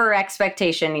whatever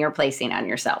expectation you're placing on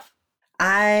yourself.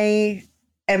 I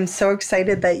am so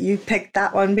excited that you picked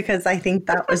that one because I think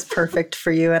that was perfect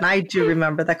for you. And I do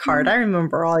remember the card. I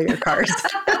remember all your cards,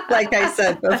 like I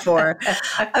said before.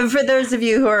 For those of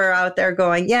you who are out there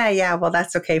going, yeah, well,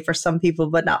 that's okay for some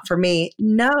people, but not for me.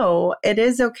 No, it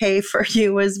is okay for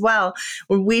you as well.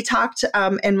 When we talked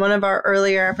in one of our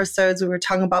earlier episodes, we were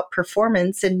talking about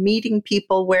performance and meeting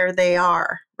people where they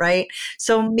are. Right?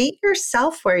 So meet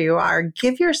yourself where you are,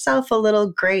 give yourself a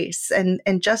little grace and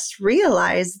just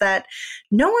realize that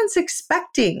no one's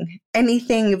expecting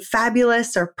anything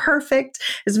fabulous or perfect.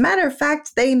 As a matter of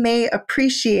fact, they may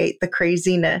appreciate the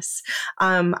craziness.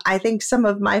 I think some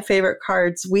of my favorite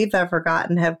cards we've ever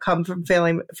gotten have come from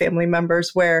family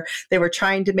members where they were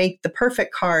trying to make the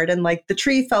perfect card and like the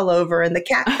tree fell over and the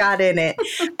cat got in it.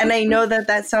 And I know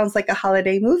that sounds like a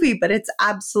holiday movie, but it's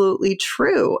absolutely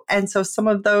true. And so some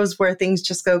of those where things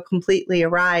just go completely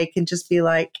awry can just be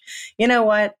like, you know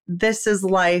what? This is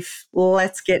life.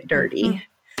 Let's get dirty.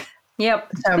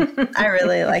 Yep. So I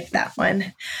really like that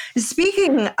one.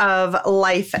 Speaking of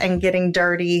life and getting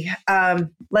dirty,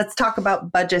 let's talk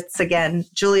about budgets again.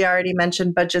 Julie already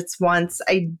mentioned budgets once.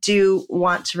 I do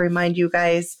want to remind you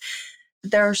guys,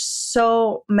 there are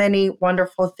so many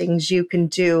wonderful things you can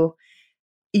do.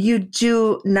 You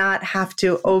do not have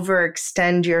to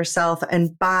overextend yourself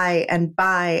and buy and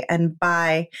buy and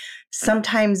buy.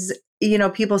 Sometimes,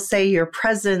 people say your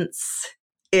presence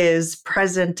is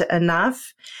present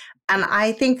enough. And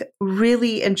I think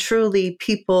really and truly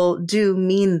people do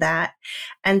mean that.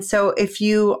 And so if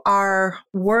you are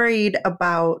worried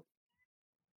about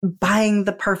buying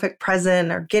the perfect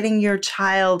present or getting your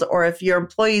child, or if your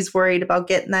employee's worried about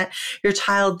getting your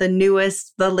child the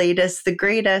newest, the latest, the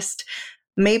greatest,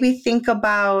 maybe think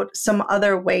about some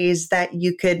other ways that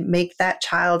you could make that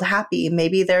child happy.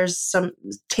 Maybe there's some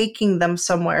taking them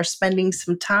somewhere, spending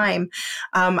some time.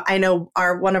 I know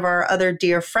one of our other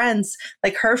dear friends,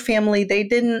 like her family, they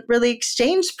didn't really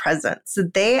exchange presents.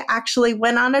 They actually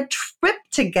went on a trip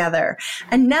together.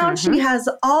 And now she has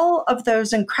all of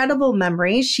those incredible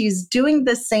memories. She's doing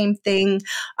the same thing.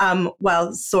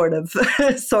 Sort of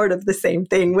the same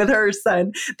thing with her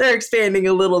son. They're expanding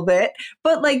a little bit,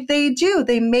 but like they do.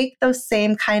 They make those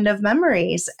same kind of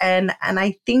memories. And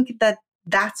I think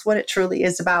that's what it truly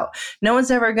is about. No one's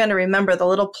ever going to remember the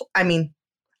little, all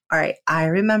right, I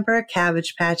remember a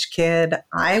Cabbage Patch Kid.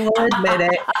 I will admit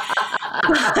it.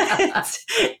 But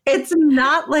it's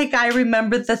not like I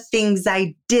remember the things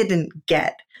I didn't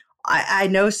get. I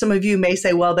know some of you may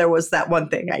say, well, there was that one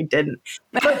thing I didn't.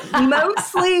 But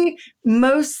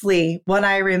mostly what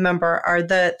I remember are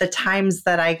the times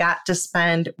that I got to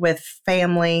spend with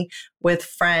family, with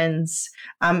friends,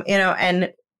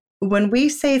 and when we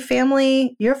say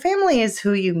family, your family is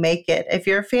who you make it. If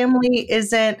your family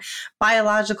isn't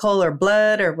biological or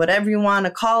blood or whatever you want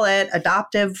to call it,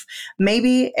 adoptive,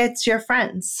 maybe it's your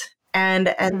friends. And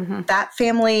that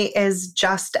family is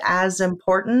just as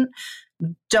important.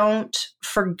 Don't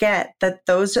forget that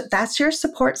that's your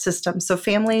support system. So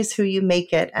families who you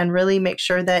make it, and really make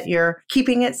sure that you're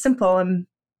keeping it simple and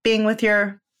being with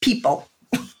your people.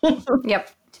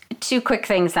 Yep. 2 quick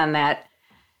things on that.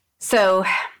 So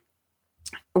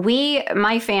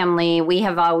my family, we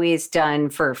have always done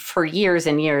for years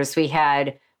and years,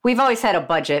 we've always had a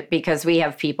budget because we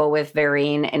have people with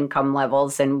varying income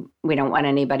levels and we don't want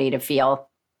anybody to feel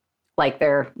like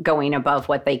they're going above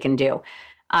what they can do.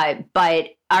 But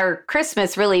our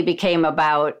Christmas really became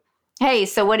about, hey,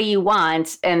 so what do you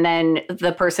want? And then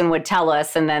the person would tell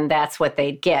us, and then that's what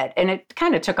they'd get. And it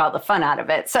kind of took all the fun out of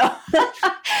it. So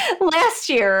last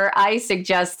year I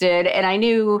suggested, and I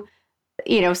knew,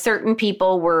 certain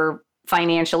people were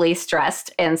financially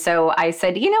stressed. And so I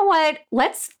said, you know what,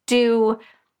 let's do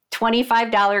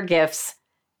 $25 gifts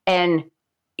and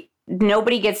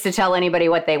nobody gets to tell anybody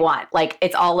what they want. Like,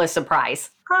 it's all a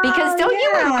surprise. Because don't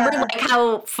you remember like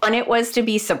how fun it was to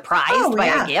be surprised by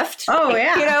a gift? Oh,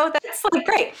 yeah. That's like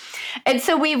great. And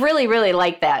so we really, really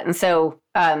like that. And so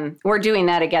we're doing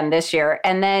that again this year.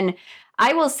 And then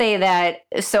I will say that,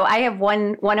 so I have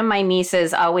one of my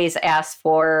nieces always asks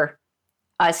for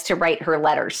us to write her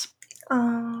letters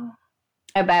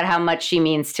about how much she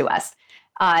means to us.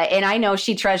 And I know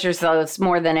she treasures those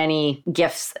more than any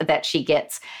gifts that she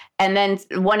gets. And then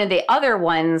one of the other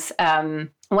ones,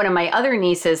 one of my other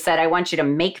nieces said, I want you to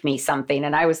make me something.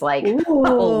 And I was like, Ooh.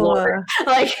 Oh, Lord.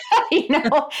 Like,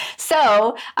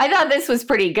 so I thought this was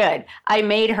pretty good. I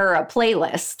made her a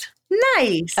playlist.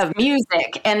 Nice. Of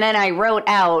music. And then I wrote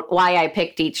out why I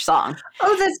picked each song.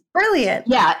 Oh, that's brilliant.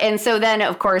 Yeah. And so then,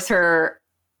 of course, her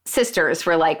sisters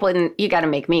were like, well, you got to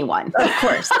make me one. Of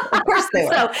course they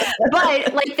were.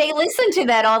 But like they listen to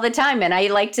that all the time. And I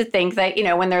like to think that,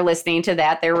 when they're listening to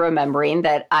that, they're remembering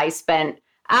that I spent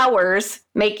hours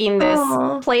making this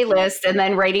playlist and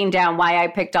then writing down why I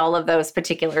picked all of those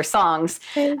particular songs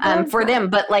for them.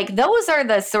 But like, those are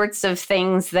the sorts of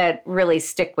things that really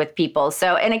stick with people.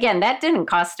 So, and again, that didn't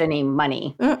cost any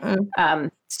money.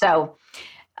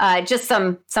 Just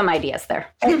some ideas there.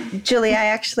 Julie, I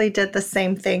actually did the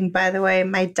same thing, by the way.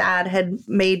 My dad had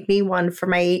made me one for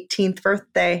my 18th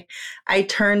birthday. I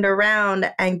turned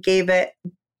around and gave it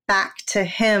back to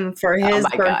him for his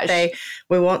birthday. Gosh.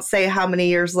 We won't say how many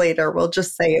years later. We'll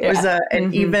just say it was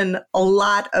a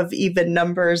lot of even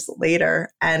numbers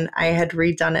later. And I had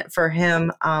redone it for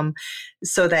him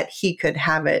so that he could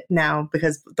have it now,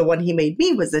 because the one he made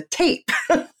me was a tape.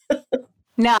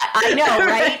 No, I know,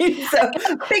 right? So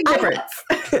big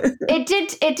difference.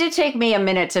 It did take me a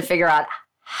minute to figure out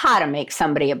how to make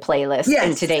somebody a playlist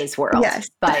in today's world. Yes.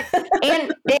 But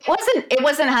and it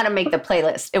wasn't how to make the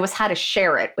playlist. It was how to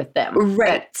share it with them.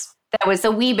 Right. That was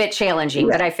a wee bit challenging,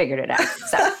 but I figured it out.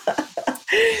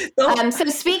 So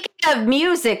speaking of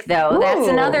music, though, that's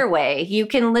another way. You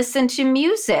can listen to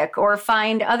music or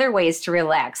find other ways to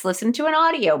relax. Listen to an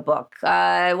audiobook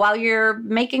while you're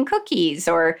making cookies,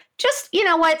 or just,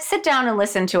 sit down and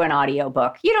listen to an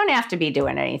audiobook. You don't have to be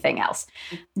doing anything else.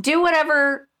 Do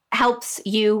whatever helps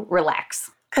you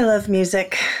relax. I love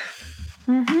music.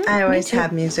 I always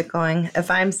have music going.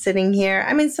 If I'm sitting here,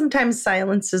 sometimes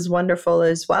silence is wonderful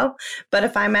as well. But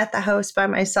if I'm at the house by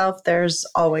myself, there's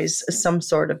always some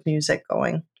sort of music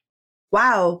going.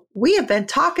 Wow, we have been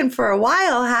talking for a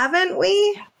while, haven't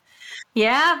we?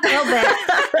 Yeah, a little bit.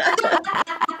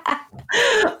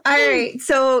 All right.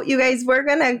 So you guys, we're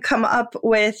going to come up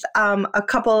with a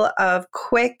couple of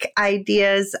quick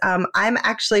ideas. I'm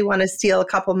actually want to steal a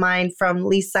couple of mine from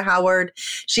Lisa Howard.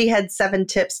 She had 7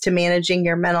 tips to managing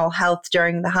your mental health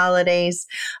during the holidays.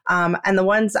 And the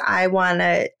ones I want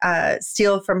to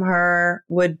steal from her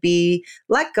would be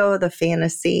let go of the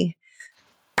fantasy.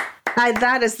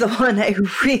 That is the one I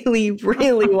really,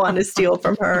 really want to steal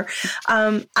from her.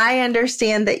 I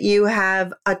understand that you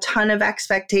have a ton of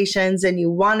expectations and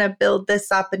you want to build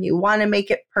this up and you want to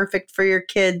make it perfect for your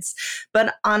kids.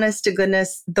 But honest to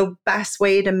goodness, the best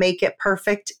way to make it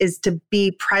perfect is to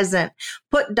be present.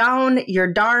 Put down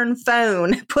your darn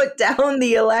phone, put down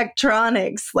the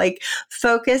electronics, like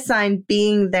focus on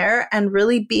being there and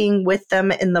really being with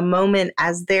them in the moment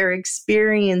as they're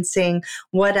experiencing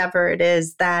whatever it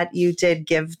is that you did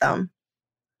give them.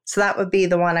 So that would be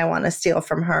the one I want to steal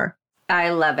from her. I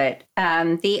love it.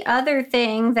 The other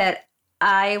thing that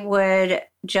I would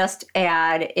just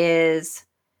add is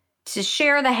to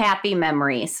share the happy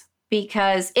memories,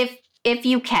 because if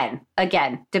you can,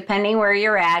 again, depending where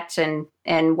you're at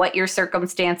and what your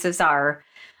circumstances are.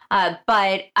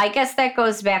 But I guess that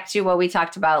goes back to what we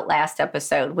talked about last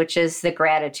episode, which is the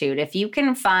gratitude. If you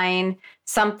can find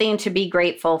something to be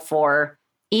grateful for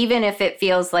even if it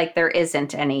feels like there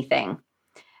isn't anything,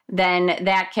 then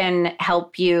that can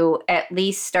help you at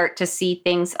least start to see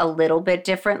things a little bit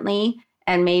differently,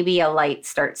 and maybe a light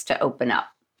starts to open up.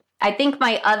 I think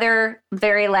my other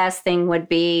very last thing would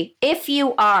be, if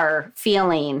you are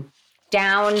feeling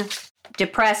down,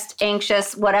 depressed,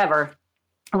 anxious, whatever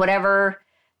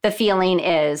the feeling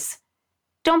is,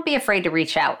 don't be afraid to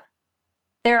reach out.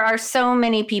 There are so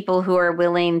many people who are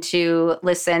willing to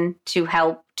listen, to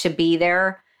help, to be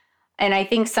there. And I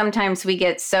think sometimes we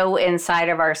get so inside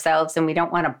of ourselves and we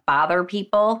don't want to bother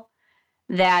people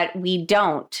that we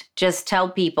don't just tell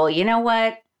people, you know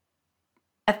what,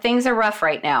 things are rough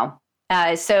right now.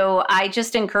 So I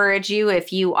just encourage you,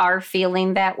 if you are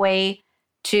feeling that way,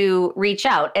 to reach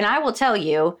out. And I will tell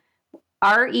you,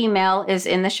 our email is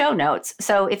in the show notes.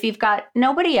 So if you've got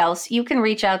nobody else, you can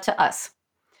reach out to us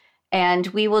and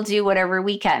we will do whatever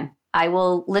we can. I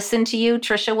will listen to you.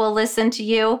 Trisha will listen to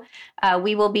you.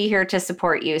 We will be here to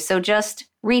support you. So just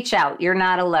reach out. You're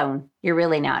not alone. You're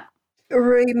really not.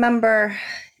 Remember,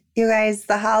 you guys,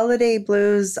 the holiday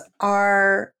blues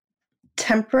are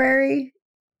temporary,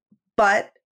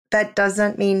 but that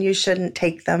doesn't mean you shouldn't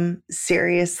take them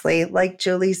seriously. Like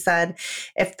Julie said,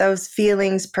 if those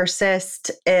feelings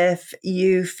persist, if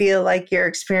you feel like you're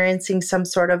experiencing some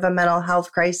sort of a mental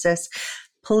health crisis,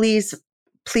 please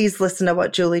listen to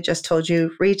what Julie just told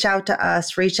you. Reach out to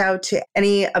us, reach out to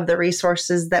any of the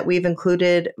resources that we've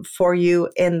included for you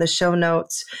in the show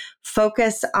notes.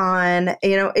 Focus on,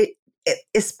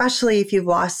 especially if you've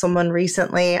lost someone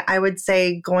recently, I would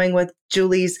say going with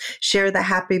Julie's share the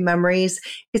happy memories.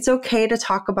 It's okay to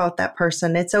talk about that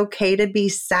person. It's okay to be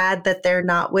sad that they're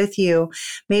not with you.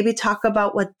 Maybe talk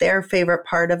about what their favorite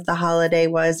part of the holiday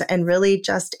was and really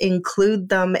just include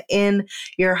them in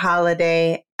your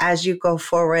holiday as you go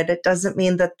forward. It doesn't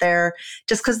mean that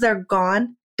just because they're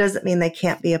gone, doesn't mean they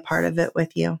can't be a part of it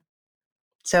with you.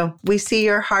 So we see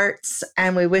your hearts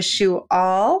and we wish you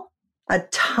all a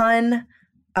ton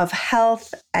of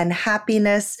health and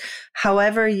happiness,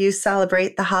 however you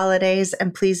celebrate the holidays.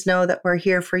 And please know that we're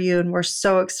here for you and we're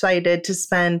so excited to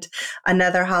spend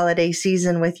another holiday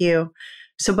season with you.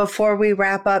 So before we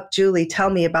wrap up, Julie, tell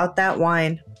me about that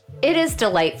wine. It is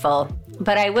delightful,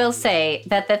 but I will say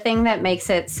that the thing that makes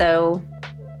it so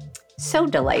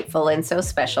delightful and so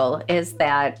special is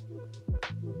that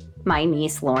my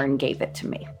niece Lauren gave it to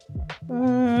me.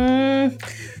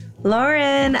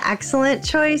 Lauren, excellent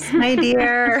choice, my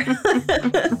dear. And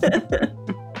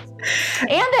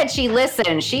that she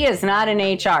listens. She is not an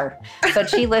HR, but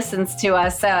she listens to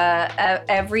us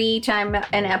every time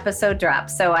an episode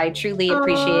drops. So I truly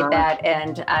appreciate that.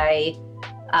 And I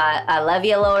love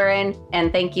you, Lauren.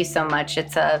 And thank you so much.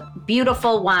 It's a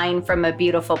beautiful wine from a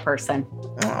beautiful person.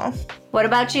 Aww. What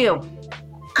about you?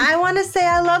 I want to say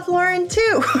I love Lauren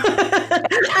too.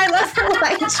 I love her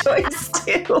wine choice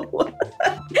too.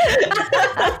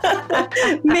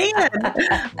 Man,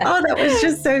 that was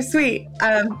just so sweet.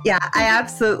 Yeah, I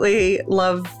absolutely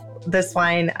love this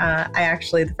wine.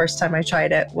 The first time I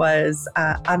tried it was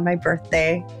on my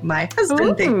birthday. My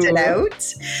husband picked it out.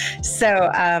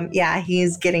 So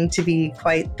he's getting to be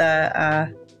quite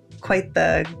the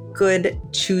good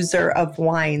chooser of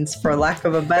wines, for lack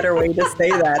of a better way to say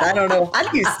that. I don't know. How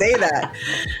do you say that?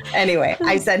 Anyway,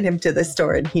 I send him to the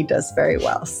store and he does very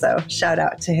well. So shout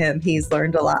out to him. He's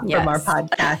learned a lot from our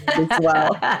podcast as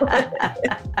well.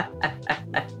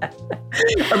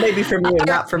 Or maybe from you,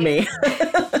 not from me.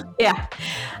 Yeah.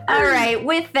 All right.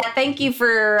 With that, thank you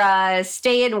for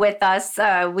staying with us.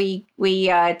 We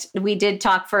did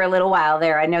talk for a little while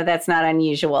there. I know that's not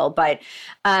unusual, but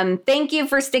thank you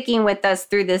for sticking with us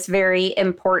through this very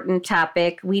important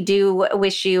topic. We do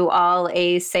wish you all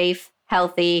a safe,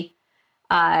 healthy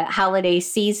holiday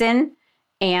season,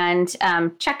 and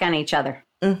check on each other.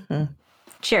 Mm-hmm.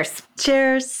 Cheers.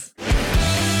 Cheers.